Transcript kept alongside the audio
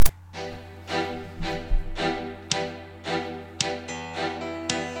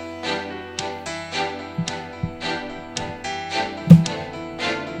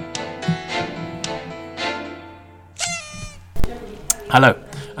Hello,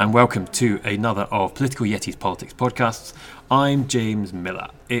 and welcome to another of Political Yeti's Politics podcasts. I'm James Miller.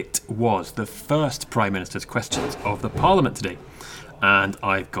 It was the first Prime Minister's questions of the Parliament today, and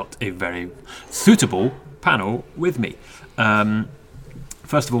I've got a very suitable panel with me.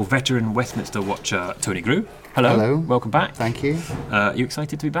 First of all, veteran Westminster watcher Tony Grew. Hello. Welcome back. Thank you. You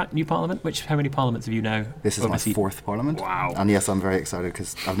excited to be back? New Parliament? How many Parliaments have you now? This is my fourth Parliament. Wow. And yes, I'm very excited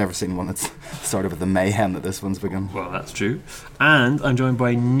because I've never seen one that's started with the mayhem that this one's begun. Well, that's true. And I'm joined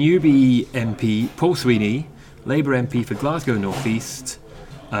by newbie MP Paul Sweeney, Labour MP for Glasgow North East.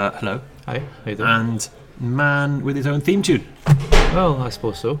 Hello. Hi, how you doing? And man with his own theme tune. Well, I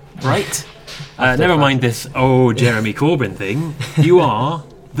suppose so. Right. Never mind this Jeremy Corbyn thing. You are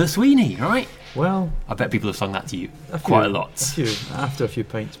the Sweeney, right? Well, I bet people have sung that to you quite a lot. After a few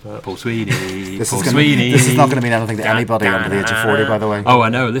pints, perhaps. Paul Sweeney, This is not going to mean anything to anybody under the age of 40, by the way. Oh, I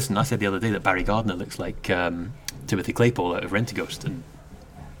know. Listen, I said the other day that Barry Gardiner looks like Timothy Claypole out of Rent-A-Ghost, and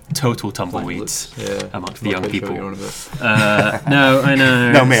total tumbleweeds amongst the young people. No, I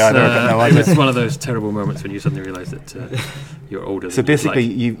know. No, me either. It was one of those terrible moments when you suddenly realise that you're older. So basically,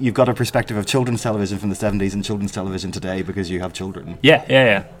 you've got a perspective of children's television from the 70s and children's television today because you have children.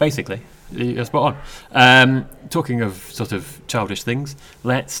 Yeah. Basically, you're spot on. Talking of sort of childish things,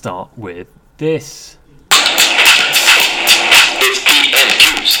 let's start with this. It's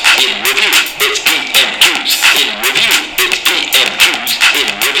PMQs in review. It's PMQs in review. It's PMQs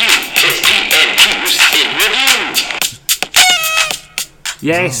in review. It's PMQs in review.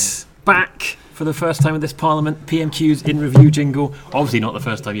 Yes, back for the first time in this Parliament, PMQs in review jingle. Obviously not the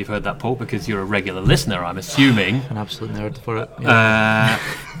first time you've heard that, Paul, because you're a regular listener, I'm assuming. An absolute nerd for it. Yeah.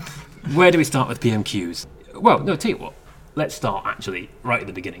 Where do we start with PMQs? Well, no, tell you what. Let's start actually right at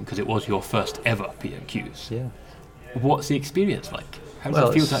the beginning, because it was your first ever PMQs. Yeah. What's the experience like? How does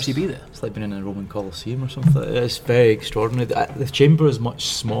it feel to actually be there? It's like being in a Roman Colosseum or something. It's very extraordinary. The chamber is much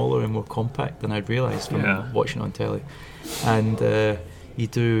smaller and more compact than I'd realised from watching it on telly. And you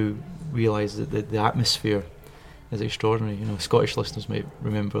do realise that the atmosphere is extraordinary. You know, Scottish listeners might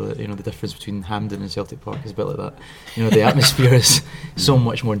remember that, you know, the difference between Hampden and Celtic Park is a bit like that. You know, the atmosphere is so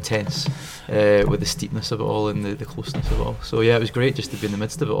much more intense with the steepness of it all and the closeness of it all. So yeah, it was great just to be in the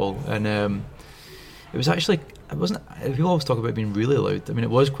midst of it all. And it was actually, people always talk about it being really loud. I mean, it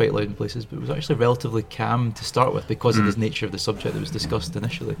was quite loud in places, but it was actually relatively calm to start with because of the nature of the subject that was discussed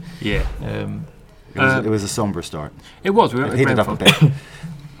initially. Yeah. It was a sombre start. It was. It heated up a bit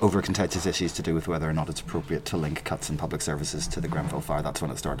over contentious issues to do with whether or not it's appropriate to link cuts in public services to the Grenfell fire. That's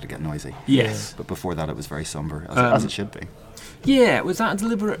when it started to get noisy. Yes. But before that, it was very sombre, as it should be. Yeah, was that a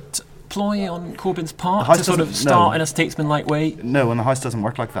deliberate ploy on Corbyn's part to sort of start in a statesman-like way? No, and the House doesn't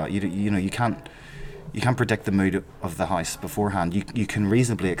work like that. You can't predict the mood of the House beforehand. You can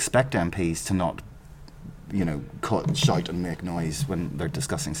reasonably expect MPs to not, cut, shout and make noise when they're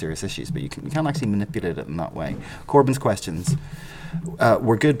discussing serious issues, but you can't actually manipulate it in that way. Corbyn's questions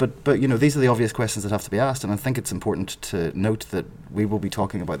were good, but these are the obvious questions that have to be asked, and I think it's important to note that we will be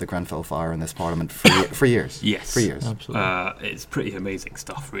talking about the Grenfell fire in this Parliament for years. Yes, for years. Absolutely. It's pretty amazing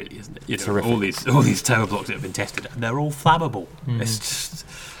stuff, really, isn't it? Terrific. all these tower blocks that have been tested, and they're all flammable. It's just.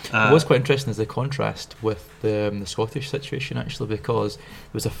 What was quite interesting is the contrast with the Scottish situation, actually, because there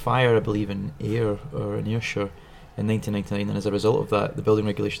was a fire, I believe, in Ayr or in Ayrshire in 1999, and as a result of that, the building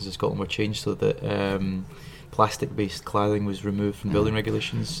regulations in Scotland were changed so that plastic-based cladding was removed from building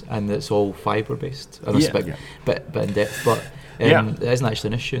regulations, and it's all fibre-based. I know it's a bit in depth, but it isn't actually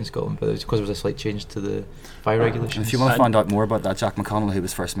an issue in Scotland, but it's because there was a slight change to the fire regulations. And if you want to find out more about that, Jack McConnell, who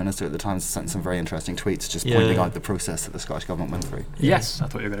was First Minister at the time, sent some very interesting tweets just pointing out the process that the Scottish Government went through. Yes, I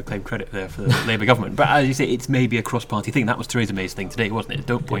thought you were going to claim credit there for the Labour government. But as you say, it's maybe a cross-party thing. That was Theresa May's thing today, wasn't it?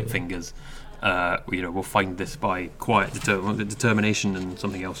 Don't point fingers. We'll find this by quiet determination and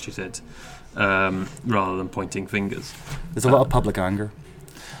something else she said, rather than pointing fingers. There's a lot of public anger.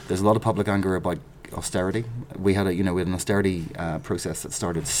 There's a lot of public anger about austerity. We had an austerity process that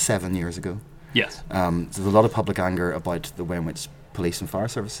started 7 years ago. Yes. There's a lot of public anger about the way in which police and fire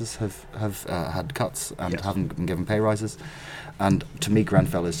services have had cuts and haven't been given pay rises. And to me,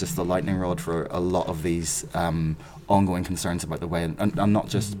 Grenfell is just the lightning rod for a lot of these ongoing concerns about the way, and not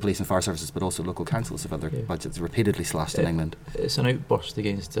just police and fire services, but also local councils have had their budgets repeatedly slashed in England. It's an outburst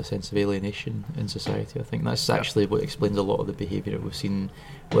against a sense of alienation in society. I think that's actually what explains a lot of the behaviour that we've seen,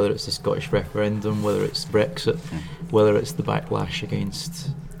 whether it's the Scottish referendum, whether it's Brexit, whether it's the backlash against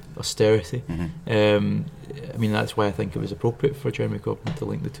austerity. I mean, that's why I think it was appropriate for Jeremy Corbyn to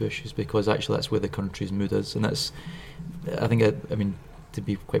link the two issues, because actually that's where the country's mood is, and that's, I mean, to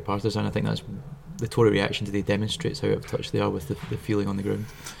be quite partisan, I think that's the Tory reaction today demonstrates how out of touch they are with the feeling on the ground.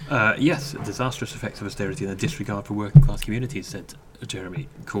 Yes, disastrous effects of austerity and a disregard for working class communities, said Jeremy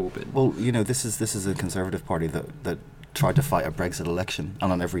Corbyn. Well, this is a Conservative Party that tried to fight a Brexit election,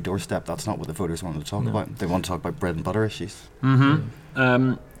 and on every doorstep, that's not what the voters wanted to talk about. They want to talk about bread and butter issues.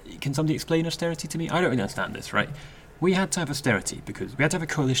 Mm-hmm. Can somebody explain austerity to me? I don't really understand this, right? We had to have austerity because we had to have a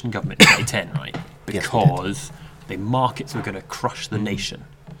coalition government in 2010, right? Because the markets were going to crush the nation.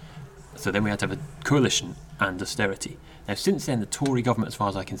 So then we had to have a coalition and austerity. Now, since then, the Tory government, as far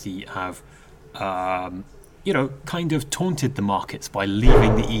as I can see, have, kind of taunted the markets by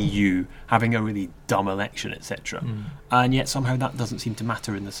leaving the EU, having a really dumb election, etc. And yet somehow that doesn't seem to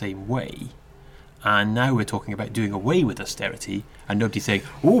matter in the same way. And now we're talking about doing away with austerity, and nobody's saying,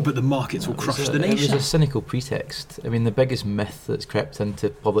 "Oh, but the markets will crush the nation." It was a cynical pretext. I mean, the biggest myth that's crept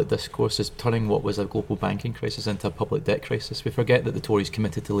into public discourse is turning what was a global banking crisis into a public debt crisis. We forget that the Tories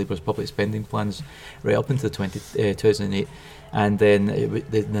committed to Labour's public spending plans right up into 2008, and then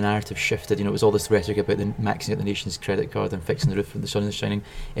the narrative shifted. It was all this rhetoric about maxing out the nation's credit card and fixing the roof when the sun is shining.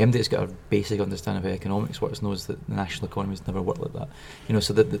 MD's got a basic understanding of how economics works, knows that the national economy has never worked like that.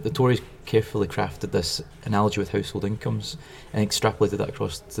 So the Tories carefully crafted this analogy with household incomes and extrapolated that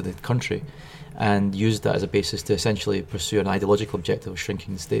across to the country, and used that as a basis to essentially pursue an ideological objective of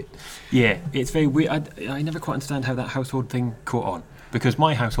shrinking the state. Yeah, it's very weird. I never quite understand how that household thing caught on, because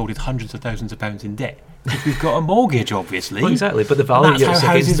my household is hundreds of thousands of pounds in debt. Because we've got a mortgage, obviously. Well, exactly, but the value that's how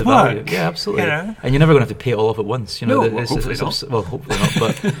houses the value. work. Yeah, absolutely. And you're never going to have to pay it all off at once. No, hopefully not. Well, hopefully not.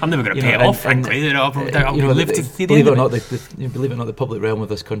 But I'm never going to pay it off, frankly. Believe it or not, the public realm of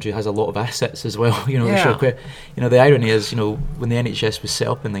this country has a lot of assets as well. The irony is, when the NHS was set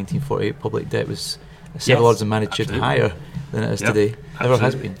up in 1948, public debt was several orders of magnitude higher than it is today. Ever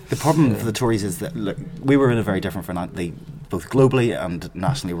has been. The problem for the Tories is that, look, we were in a very different both globally and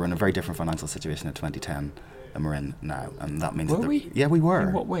nationally, we're in a very different financial situation in 2010 than we're in now, and that means we? Yeah, we were.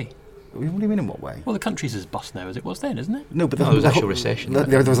 In what way? What do you mean in what way? Well, the country's as bust now as it was then, isn't it? No, but there was actual recession.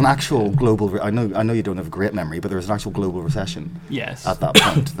 There was an actual global. I know you don't have a great memory, but there was an actual global recession. Yes. At that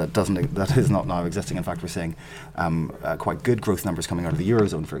point, that is not now existing. In fact, we're seeing quite good growth numbers coming out of the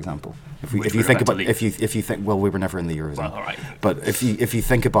eurozone, for example. If you think, well, we were never in the eurozone. Well, all right. But if you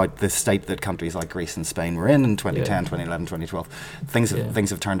think about the state that countries like Greece and Spain were in 2010, 2011, 2012,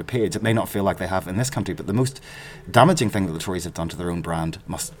 things have turned a page. It may not feel like they have in this country, but the most damaging thing that the Tories have done to their own brand,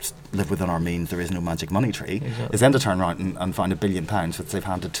 must live within our means, there is no magic money tree, is then to turn around and find £1 billion, which they've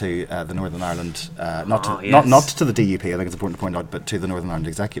handed to the Northern Ireland, not to the DUP, I think it's important to point out, but to the Northern Ireland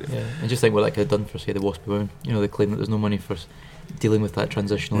Executive. Yeah, and just think what that could have done for, say, the WASP Women. They claim that there's no money for dealing with that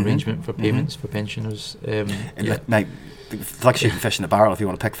transitional arrangement for payments for pensioners. Mate, it's like shooting fish in a barrel if you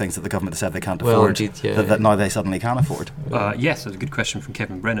want to pick things that the government said they can't afford, that now they suddenly can afford. Yes, there's a good question from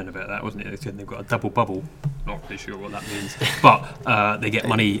Kevin Brennan about that, wasn't it? They said they've got a double bubble. Not really sure what that means. But they get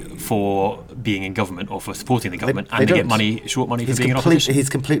money for being in government or for supporting the government, and they get short money for being in opposition. He's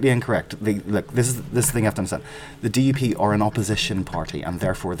completely incorrect. Look, this is the thing you have to understand. The DUP are an opposition party, and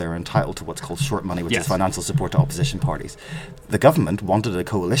therefore they're entitled to what's called short money, which is financial support to opposition parties. The government wanted a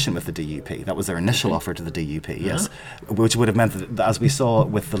coalition with the DUP. That was their initial offer to the DUP, yes, which would have meant that, as we saw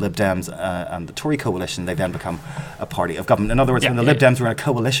with the Lib Dems and the Tory coalition, they then become a party of government. In other words, when the Lib Dems were in a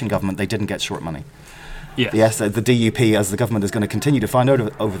coalition government, they didn't get short money. Yes, the DUP, as the government is going to continue to find out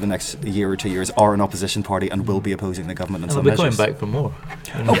over the next year or 2 years, are an opposition party and will be opposing the government in some measures. They'll be coming back for more.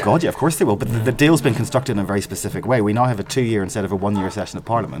 Oh God, yeah, of course they will. But the deal's been constructed in a very specific way. We now have a 2-year instead of a 1-year session of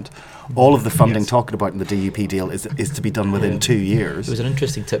Parliament. All of the funding talked about in the DUP deal is to be done within 2 years. There was an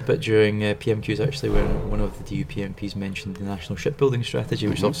interesting tidbit during PMQs actually, where one of the DUP MPs mentioned the national shipbuilding strategy,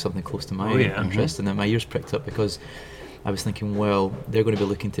 which is obviously something close to my interest, and then my ears pricked up because I was thinking, well, they're going to be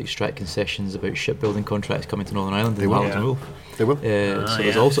looking to extract concessions about shipbuilding contracts coming to Northern Ireland. They will. They will. So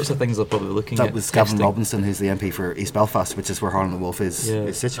there's all sorts of things they'll probably be looking at. That was Gavin Robinson, who's the MP for East Belfast, which is where Harland and Wolff is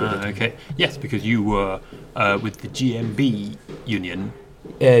situated. Okay. Yes, because you were with the GMB union.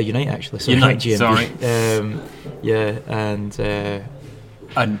 Unite, actually. Sorry, Unite, GMB. Sorry.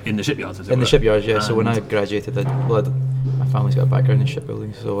 And in the shipyards, as it were. In the shipyards, yeah. So when I graduated, my family's got a background in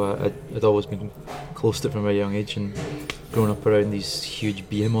shipbuilding, so I'd always been close to it from a very young age, and growing up around these huge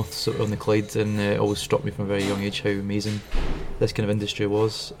behemoths on the Clyde, and it always struck me from a very young age how amazing this kind of industry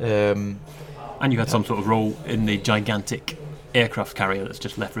was. And you had some sort of role in the gigantic aircraft carrier that's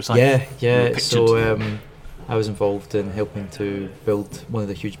just left recycled. Yeah. So I was involved in helping to build one of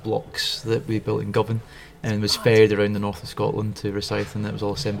the huge blocks that we built in Govan. and was ferried around the north of Scotland to Rosyth, and it was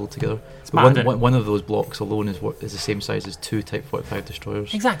all assembled together. mad, But isn't it? one of those blocks alone is the same size as 2 Type 45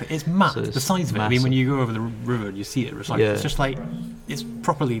 destroyers. Exactly, it's mad. So it's the size of it. I mean, massive. when you go over the river and you see it, it's like Yeah. it's just like it's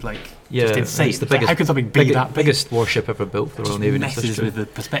properly like Yeah, just insane. it's the It's like, biggest, how can something be that big? biggest warship ever built for the Royal Just Navy in its messes history. with the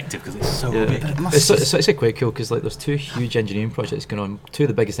perspective because it's so Yeah. big. It must It's just- actually quite cool because like there's 2 huge engineering projects going on, 2 of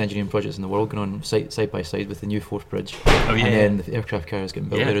the biggest engineering projects in the world going on side by side with the new Forth Bridge. Oh yeah, And then the aircraft carriers getting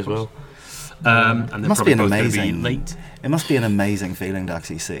built Yeah, there of as well. and they're must be probably an both gonna be amazing late. It must be an amazing feeling to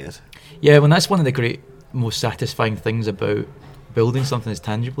actually see it. Yeah, well, that's one of the great, most satisfying things about building something as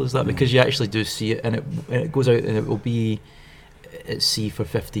tangible as that, because you actually do see it, and it goes out, and it will be at sea for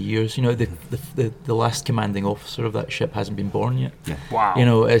 50 years. You know, the last commanding officer of that ship hasn't been born yet. Yeah. Wow, You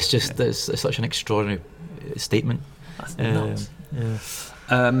know, it's just it's such an extraordinary statement. that's nuts. Yeah.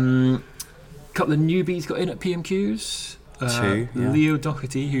 Couple of newbies got in at PMQs. 2, yeah. Leo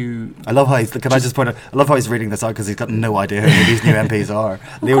Doherty, who I love how he's. Can I just point out? I love how he's reading this out because he's got no idea who these new MPs are.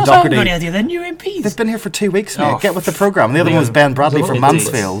 Leo of course I have no Doherty. idea they're new MPs. They've been here for 2 weeks, mate. Oh, Get with the programme. The other Leo. one was Ben Bradley There's a from lot of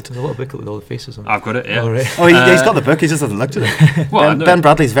dates. Mansfield. There's a little booklet with all the faces on it. I've got it. Yeah. All right. Oh, he's got the book. He just hasn't looked at it. Well, I know. Ben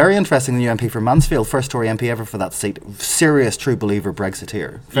Bradley's very interesting. The new MP for Mansfield, first Tory MP ever for that seat. Serious, true believer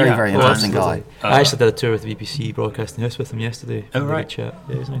Brexiteer. Very, Yeah. very Oh, interesting guy. Absolutely. I actually did a tour with the BBC Broadcasting House with him yesterday. Oh, Had a good right. chat.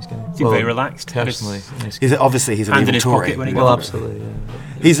 Yeah, he's a nice guy. Seemed very relaxed. Personally, nice guy. He's obviously he's an Hand in evil his Tory. pocket when he Well, got absolutely.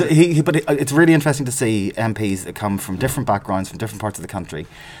 Yeah. But it's really interesting to see MPs that come from different backgrounds, from different parts of the country,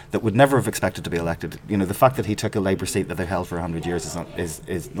 that would never have expected to be elected. You know, the fact that he took a Labour seat that they held for 100 years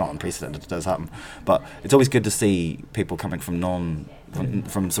is not unprecedented. It does happen, but it's always good to see people coming from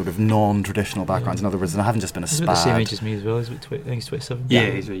from sort of non-traditional backgrounds. In other words, they haven't just been a He's about the same spad. age as me as well. He's about I think he's 27. Yeah,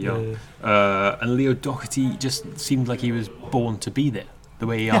 he's very young. And Leo Doherty just seemed like he was born to be there. The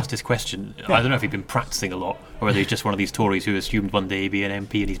way he asked his question, I don't know if he'd been practicing a lot, or whether he's just one of these Tories who assumed one day he'd be an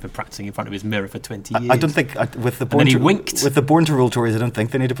MP and he's been practicing in front of his mirror for 20 years. I don't think with the then born he to, winked. with the born to rule Tories. I don't think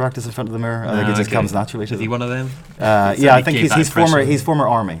they need to practice in front of the mirror. I think it just Okay. comes naturally to Is he them. one of them? Yeah, So I he think gave that he's impression. former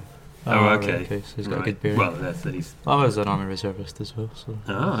army. Oh, right, okay. So he's got a Right. good beard. Well, that's that he's. I was an army reservist as well, so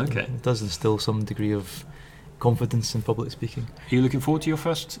Oh, okay. it does instill some degree of confidence in public speaking. Are you looking forward to your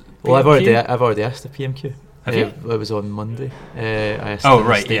first? Well, I've PMQ? already asked the PMQ. Have you? It was on Monday. I asked Oh, in the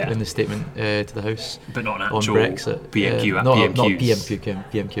right, yeah. in the statement to the House But not an on actual Brexit. PMQ at not PMQs.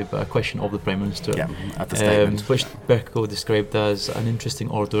 PMQ, but a question of the Prime Minister. Yeah, at the statement. which Berko described as an interesting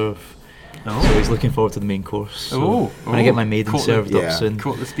hors d'oeuvre. Oh. So he's looking forward to the main course. So when I get my maiden Caught the- served yeah. up soon.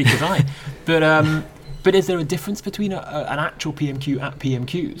 Caught the speaker's eye. But is there a difference between an actual PMQ at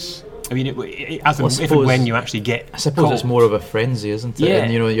PMQs? I mean, if and suppose- when you actually get. I suppose it's called. more of a frenzy, isn't it? Yeah.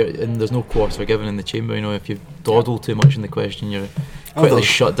 And you know, and there's no quarter given in the chamber. You know, if you dawdle too much in the question, you're quickly Although-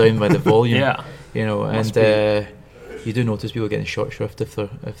 shut down by the volume. Yeah. You know, Must and you do notice people getting short shrift if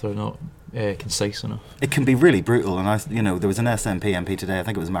they're not concise enough. It can be really brutal, and there was an SNP MP today. I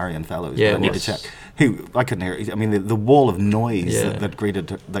think it was Marion Fellows. Yeah, but I it need to was. check. Who I couldn't hear. I mean, the wall of noise Yeah. that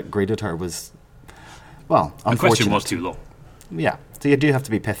greeted her was, well, The question unfortunate. was too long. Yeah, so you do have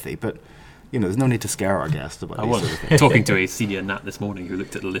to be pithy, but there's no need to scare our guests about I these was sort of things. talking to a senior Nat this morning who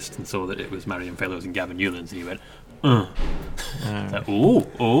looked at the list and saw that it was Marion Fellows and Gavin Newlands, and he went, like,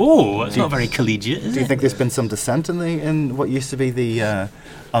 "Oh, that's not very collegiate, is Do you it?" think there's been some dissent in what used to be the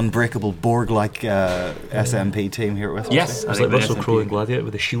unbreakable Borg-like SNP team here at Westminster? Yes, It I was think like the Russell SNP Crowe and Gladiator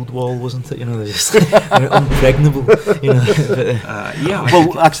with a shield wall, wasn't it? You know, they're just they're unpregnable. You know, but, Yeah.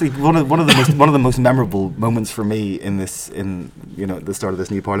 Well, actually, one of the most memorable moments for me at the start of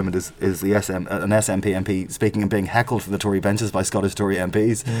this new Parliament is an SNP MP speaking and being heckled from the Tory benches by Scottish Tory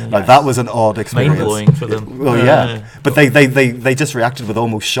MPs. Like that was an odd experience. mind-blowing for them. Well, yeah, but they just reacted with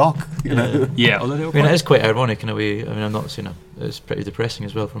almost shock. You know. Yeah, although they were I mean, it quite- is quite ironic in a way. I mean, I'm not saying it's pretty depressing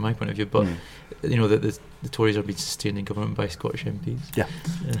as well from my point of view, but you know, the Tories are being sustained in government by Scottish MPs. Yeah.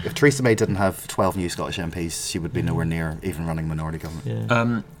 If Theresa May didn't have 12 new Scottish MPs, she would be nowhere near even running minority government.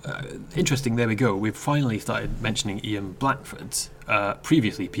 Yeah. Interesting, there we go. We've finally started mentioning Ian Blackford.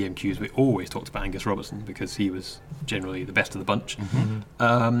 Previously, PMQs, we always talked about Angus Robertson because he was generally the best of the bunch.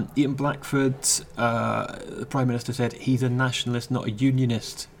 Ian Blackford, the Prime Minister said he's a nationalist, not a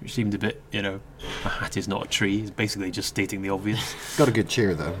unionist, which seemed a bit, a hat is not a tree. He's basically just stating the obvious. Got a good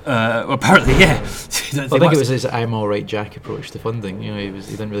cheer though. Well, apparently, yeah. I think it was his "I'm all right, Jack" approach to funding. You know, he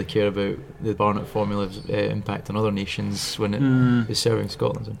didn't really care about the Barnett formula's impact on other nations when it is serving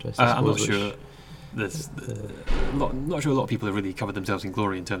Scotland's interests. I I'm not suppose, sure. Not sure a lot of people have really covered themselves in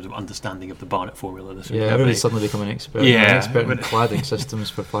glory in terms of understanding of the Barnett formula. Yeah, everybody's suddenly become an expert. Yeah, an expert in but- cladding systems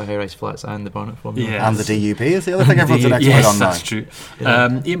for high-rise flats and the Barnett formula. Yeah. And the DUP is the other thing everyone's an expert Yes, on now. that's true.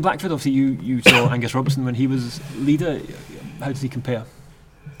 Yeah. Ian Blackford, obviously, you saw Angus Robertson when he was leader. How does he compare?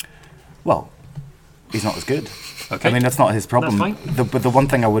 Well, he's not as good. Okay. I mean, that's not his problem. That's fine. But the one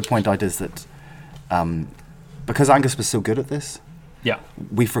thing I would point out is that because Angus was so good at this, Yeah.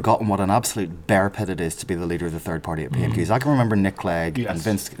 we've forgotten what an absolute bear pit it is to be the leader of the third party at PMQs. I can remember Nick Clegg and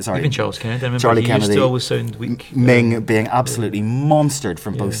Vince, Even Charles Kennedy. I remember Charlie he Kennedy, used to always sound weak. Ming being absolutely monstered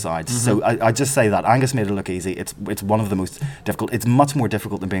from both Yeah. sides. So I just say that Angus made it look easy. It's one of the most difficult. It's much more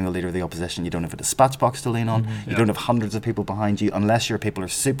difficult than being the leader of the opposition. You don't have a dispatch box to lean on. You don't have hundreds of people behind you. Unless your people are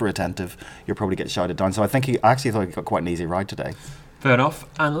super attentive, you'll probably get shouted down. So I actually thought he got quite an easy ride today. Fair enough.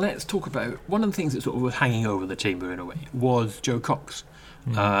 And let's talk about one of the things that sort of was hanging over the chamber in a way was Jo Cox.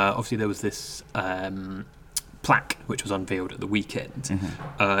 Obviously, there was this plaque which was unveiled at the weekend.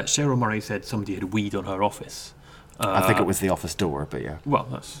 Cheryl Murray said somebody had weed on her office. I think it was the office door, but yeah. Well,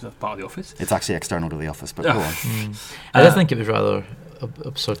 that's part of the office. It's actually external to the office, but go on. I did think it was rather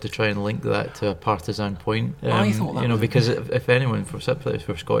absurd to try and link that to a partisan point. I thought that you know, was- because if anyone, for Scottish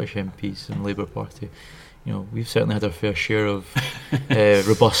MPs and Labour Party, you know, we've certainly had our fair share of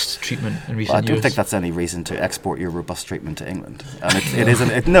robust treatment in recent Well, I don't years. think that's any reason to export your robust treatment to England. And it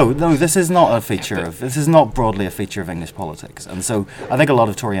isn't. No, this is not a feature of. This is not broadly a feature of English politics. And so I think a lot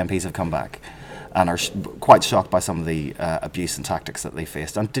of Tory MPs have come back and are quite shocked by some of the abuse and tactics that they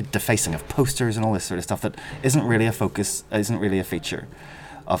faced, and defacing of posters and all this sort of stuff that isn't really a focus, isn't really a feature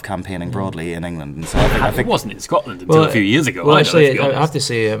of campaigning broadly in England. And so I think it wasn't in Scotland until a few years ago. Well, either, actually, let's be I honest. have to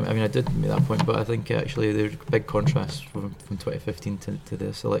say, I mean, I did make that point, but I think actually the big contrast from 2015 to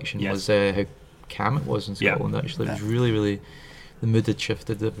this election Yes. was how calm it was in Yeah. Scotland. Actually, it was really, the mood had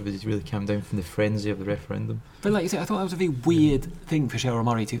shifted. Everybody's really calmed down from the frenzy of the referendum. But like you say, I thought that was a very weird thing for Cheryl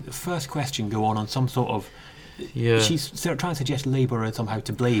Murray to the first question go on some sort of. Yeah. She's sort of trying to suggest Labour are somehow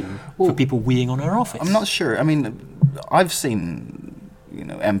to blame for people weeing on her office. I'm not sure. I mean, I've seen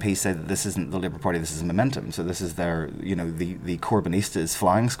MPs say that this isn't the Labour Party, this is Momentum. So this is their, the Corbynistas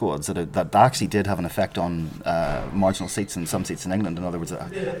flying squads that actually did have an effect on marginal seats and some seats in England. In other words, a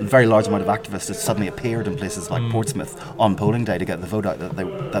very large amount of activists that suddenly appeared in places like Portsmouth on polling day to get the vote out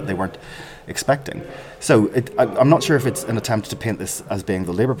that they weren't expecting. So I'm not sure if it's an attempt to paint this as being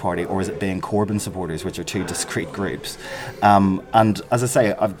the Labour Party or is it being Corbyn supporters, which are two discrete groups. And as I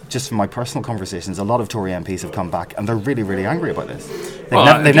say, just from my personal conversations, a lot of Tory MPs have come back and they're really, really angry about this.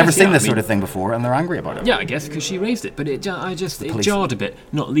 They've never seen this sort of thing before and they're angry about it. Yeah, I guess because she raised it, but it jarred a bit.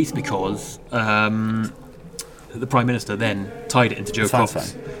 Not least because the Prime Minister then tied it into Jo Sounds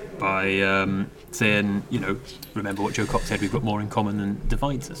Cox fine. by saying, remember what Jo Cox said: we've got more in common than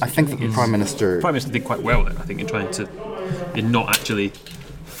divides us. I think that the Prime Minister... Prime Minister did quite well there, I think, in not actually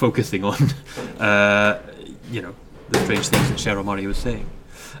focusing on, the strange things that Cheryl Murray was saying.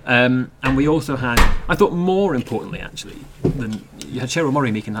 And we also had, I thought more importantly actually, than you had Cheryl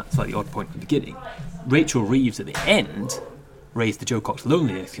Murray making that slightly odd point at the beginning, Rachel Reeves at the end raised the Jo Cox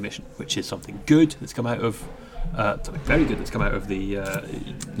Loneliness Commission, which is something good that's come out of, something very good that's come out of the,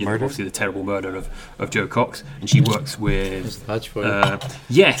 obviously the terrible murder of Jo Cox, and she works with, Badge for it.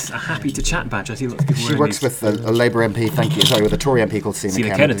 yes, a Happy to Chat badge. I see lots of people She wearing works these. with a Labour MP, with a Tory MP called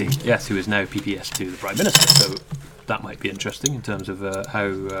Seema Kennedy, yes, who is now PPS to the Prime Minister. So that might be interesting in terms of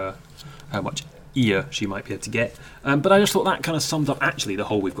how much ear she might be able to get. But I just thought that kind of summed up actually the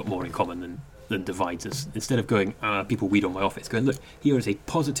whole "we've got more in common than divides us." Instead of going, people weed on my office, going, look, here is a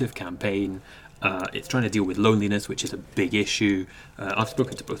positive campaign. It's trying to deal with loneliness, which is a big issue. I've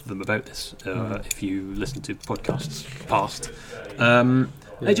spoken to both of them about this. If you listen to podcasts past.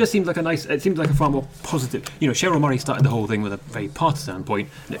 It just seemed like it seemed like a far more positive. Cheryl Murray started the whole thing with a very partisan point,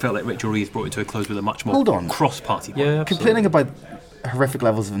 and it felt like Rachel Reeves brought it to a close with a much more Hold on. cross-party point. Yeah, Complaining about horrific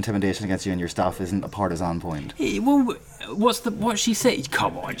levels of intimidation against you and your staff isn't a partisan point. Well, what she said?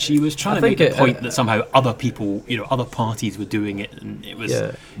 Come on, she was trying to think make the it- point that somehow other people, other parties were doing it, and it was.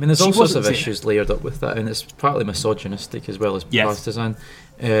 Yeah, I mean, there's she all sorts wasn't of saying- issues layered up with that, and it's partly misogynistic as well as Yes. partisan.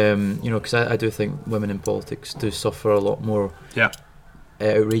 Because I do think women in politics do suffer a lot more Yeah.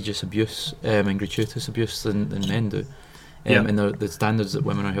 outrageous abuse and gratuitous abuse than men do. Yeah. And the standards that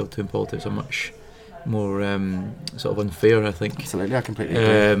women are held to in politics are much more sort of unfair, I think. Absolutely, I completely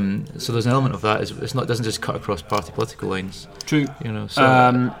agree. So there's an element of that. It doesn't just cut across party political lines. True.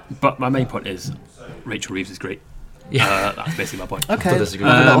 So But my main point is, Rachel Reeves is great. Yeah. That's basically my point. Okay, disagree.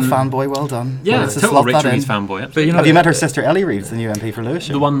 little fanboy, well done. Yeah, Let's just total slot Rachel that in. Reeves fanboy. But you know, Have you met her sister Ellie Reeves, the new MP for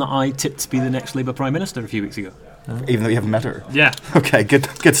Lewisham? The one that I tipped to be the next Labour Prime Minister a few weeks ago. Even though you haven't met her. Yeah. Okay, good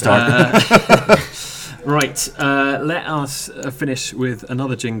start. Right. Let us finish with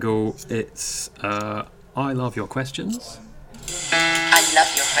another jingle. It's I Love Your Questions. I love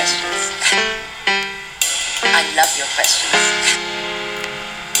your questions. I love your questions.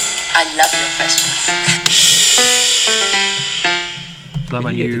 I love your questions. Blum,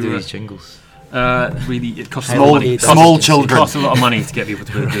 you get to do you, these jingles. Really, it costs a lot of money. Small It children. costs a lot of money to get people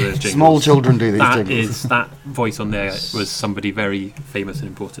to do those jingles. Small children do these That jingles. that voice on there was somebody very famous and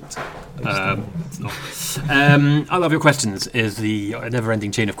important. It's not. I love your questions. Is the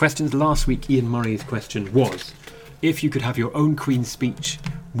never-ending chain of questions. Last week, Ian Murray's question was: if you could have your own Queen's speech,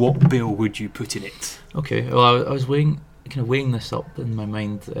 what bill would you put in it? Okay, well, I was weighing this up in my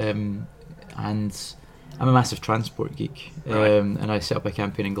mind, and I'm a massive transport geek, and I set up a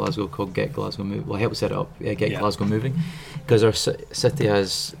campaign in Glasgow called Get Glasgow Moving. Well, I helped set it up, Get Glasgow Moving, because our city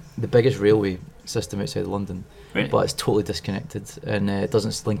has the biggest railway system outside of London, Really? but it's totally disconnected, and it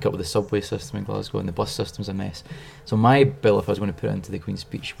doesn't link up with the subway system in Glasgow, and the bus system's a mess. So my bill, if I was going to put it into the Queen's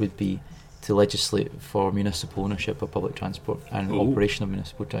speech, would be to legislate for municipal ownership of public transport and operation of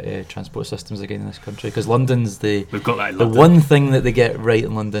municipal transport systems again in this country, because London's We've got that in the London. one thing that they get right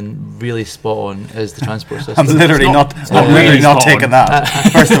in London, really spot on, is the transport system. I'm literally not- not, it's not I'm literally really not spot taking on. that.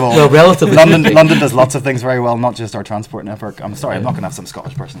 First of all, Well, relatively London speaking. London does lots of things very well, not just our transport network. I'm sorry, I'm not going to have some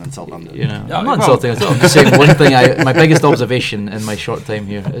Scottish person insult London. You know, Yeah, I'm not well- insulting at all. I'm just saying one thing. My biggest observation in my short time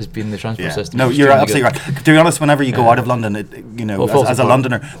here has been the transport Yeah. system. No, It's you're extremely absolutely good. right. To be honest, whenever you go out of London, Well, falls as a apart.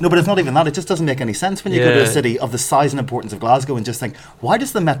 Londoner, no, but it's not even that. It just doesn't make any sense when you go to a Yeah. city of the size and importance of Glasgow and just think, why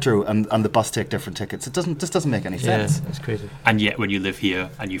does the metro and the bus take different tickets? It just doesn't make any Yeah, sense. it's crazy. And yet, when you live here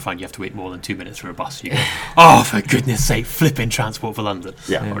and you find you have to wait more than 2 minutes for a bus, you go, "Oh, for goodness' sake, flipping transport for London."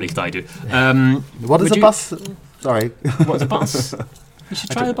 Yeah. Or at least I do. What is Would a you- bus? Sorry. What's a bus? You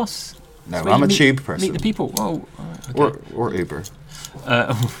should try the bus. No, It's where I'm you a meet- tube person. Meet the people. Oh, okay. Or Uber.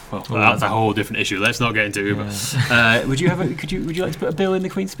 Well, that's a whole different issue. Let's not get into Uber. Would you like to put a bill in the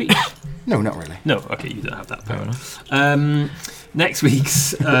Queen's speech? No, not really. No. Okay, you don't have that Fair power. enough. Next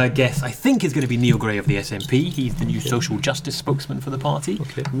week's guest, I think, is going to be Neil Gray of the SNP. He's the new social justice spokesman for the party.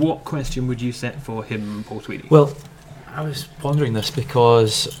 Okay. What question would you set for him, Paul Sweeney? Well, I was pondering this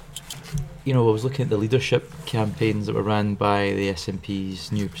because, I was looking at the leadership campaigns that were ran by the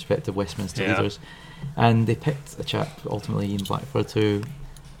SNP's new prospective Westminster Yeah. leaders, and they picked a chap, ultimately Ian Blackford, who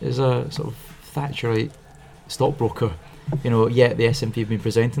is a sort of Thatcherite stockbroker. Yet the SNP have been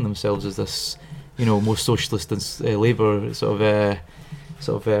presenting themselves as this, most socialist and Labour sort of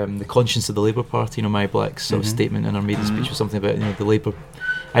the conscience of the Labour Party. Mary Black's sort of statement in her maiden speech was something about the Labour.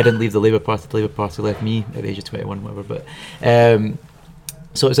 I didn't leave the Labour Party. The Labour Party left me at the age of 21, whatever. But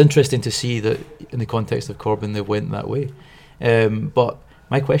so it's interesting to see that in the context of Corbyn they went that way. But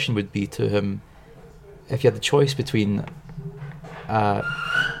my question would be to him: if you had the choice between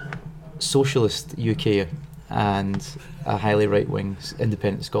socialist UK and a highly right-wing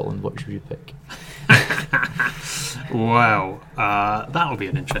independent Scotland, what would you pick? Wow, that'll be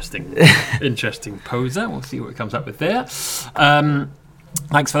an interesting poser. We'll see what it comes up with there.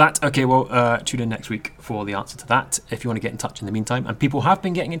 Thanks for that. Okay, well, tune in next week for the answer to that if you want to get in touch in the meantime. And people have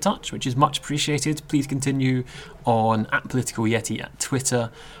been getting in touch, which is much appreciated. Please continue on @PoliticalYeti at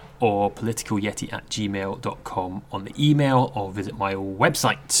Twitter or politicalyeti@gmail.com on the email, or visit my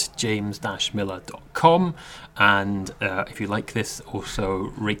website, james-miller.com. And if you like this,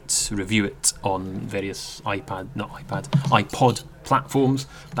 also review it on various iPod platforms.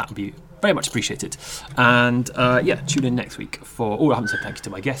 That would be very much appreciated. And tune in next week for... Oh, I haven't said thank you to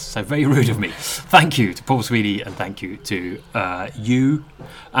my guests, so very rude of me. Thank you to Paul Sweeney, and thank you to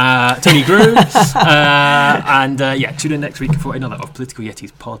Tony Grew. Tune in next week for another of Political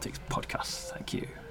Yeti's Politics Podcast. Thank you.